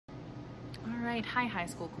All right, hi high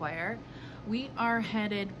school choir. We are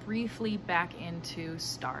headed briefly back into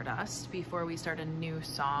Stardust before we start a new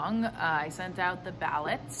song. I sent out the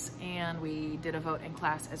ballots and we did a vote in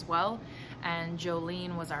class as well, and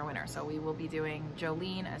Jolene was our winner. So we will be doing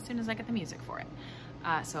Jolene as soon as I get the music for it.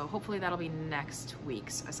 So hopefully that'll be next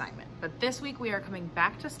week's assignment. But this week we are coming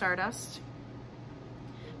back to Stardust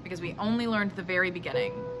because we only learned the very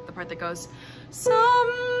beginning, the part that goes,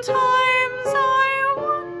 sometimes I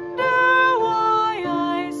wonder why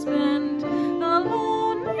I spend the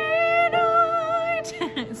lonely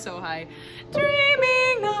night, so high,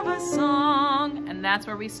 dreaming of a song, and that's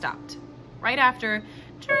where we stopped. Right after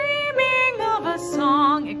dreaming of a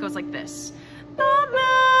song, it goes like this. The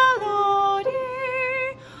melody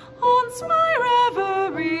haunts my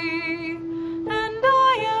reverie, and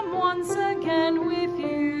I am once again with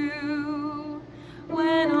you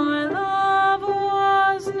when our love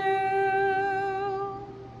was new.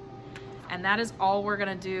 And that is all we're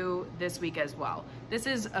gonna do this week as well. This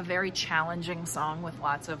is a very challenging song with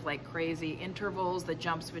lots of like crazy intervals. The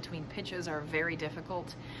jumps between pitches are very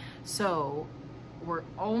difficult. So we're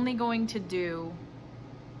only going to do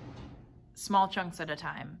small chunks at a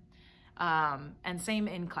time. And same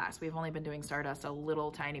in class. We've only been doing Stardust a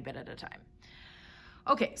little tiny bit at a time.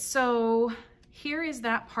 Okay, so here is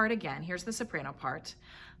that part again. Here's the soprano part.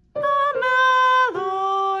 The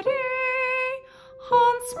melody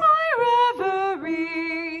haunts my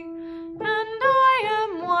reverie, and I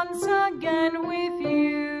am once again with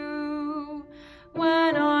you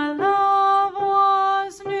when our love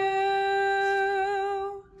was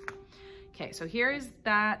new. Okay, so here is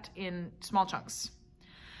that in small chunks.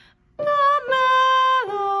 The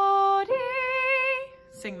melody,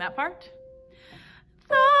 sing that part.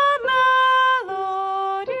 The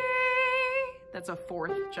melody, that's a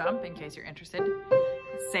fourth jump in case you're interested.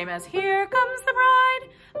 Same as here comes the bride,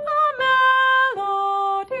 the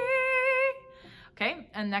melody. Okay,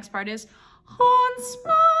 and next part is haunts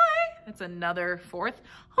my, that's another fourth,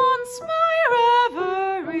 haunts my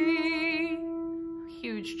reverie.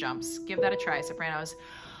 Huge jumps, give that a try, sopranos.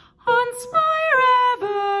 Haunts my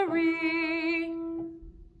reverie.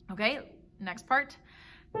 Okay, next part.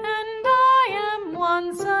 And I am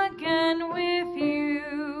once again with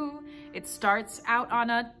you. It starts out on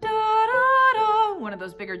a da-da-da, one of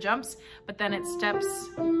those bigger jumps, but then it steps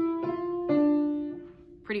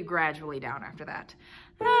pretty gradually down after that.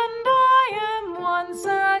 And I am once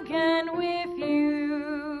again with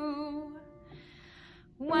you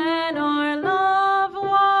when our love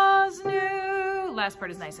was new. Last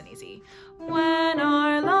part is nice and easy. When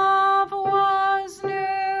our love was new.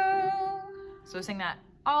 So sing that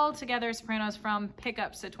all together, sopranos, from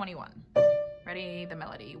pickups at 21. Ready, the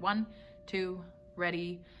melody. 1, 2,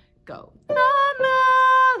 ready, go. The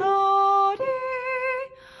melody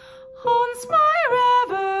haunts my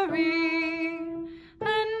reverie,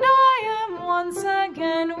 and I am once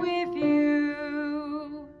again with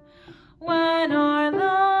you when our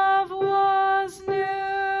love was new.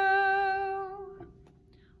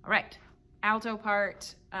 All right, alto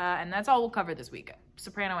part, and that's all we'll cover this week.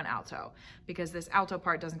 Soprano and alto, because this alto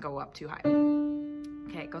part doesn't go up too high.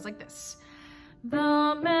 Okay, it goes like this.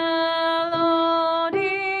 The melody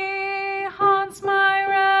haunts my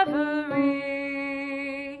reverie.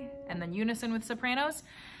 And then unison with sopranos.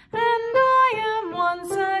 And I am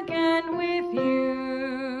once again with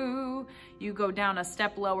you. You go down a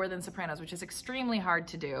step lower than sopranos, which is extremely hard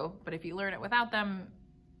to do, but if you learn it without them,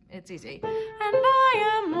 it's easy. And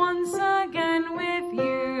I am once again with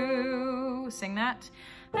you. Sing that.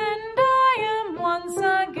 And I am once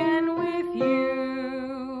again with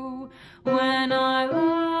you when our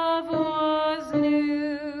love was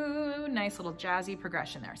new. Nice little jazzy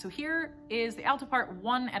progression there. So here is the alto part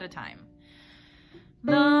one at a time.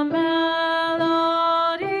 The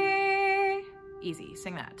melody. Easy,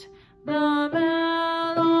 sing that. The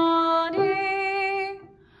melody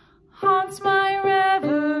haunts my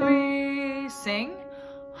reverie. Sing.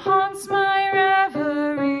 Haunts my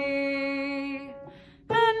reverie.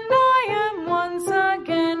 And I am once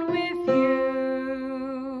again with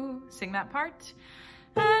you. Sing that part.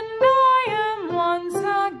 And I am once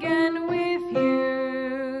again with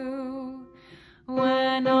you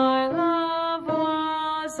when our love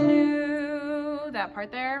was new. That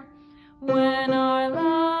part there. When our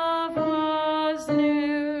love was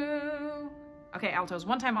new. Okay, altos,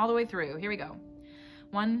 one time all the way through. Here we go.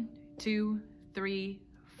 1, 2, 3,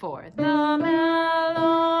 4. The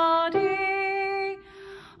melody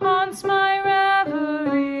haunts my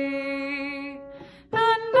reverie,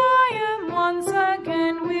 and I am once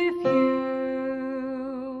again with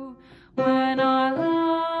you when our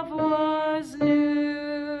love was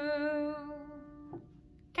new.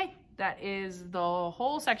 that is the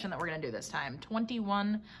whole section that we're gonna do this time,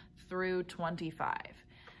 21 through 25.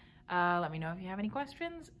 Let me know if you have any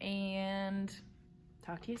questions, and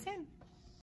talk to you soon.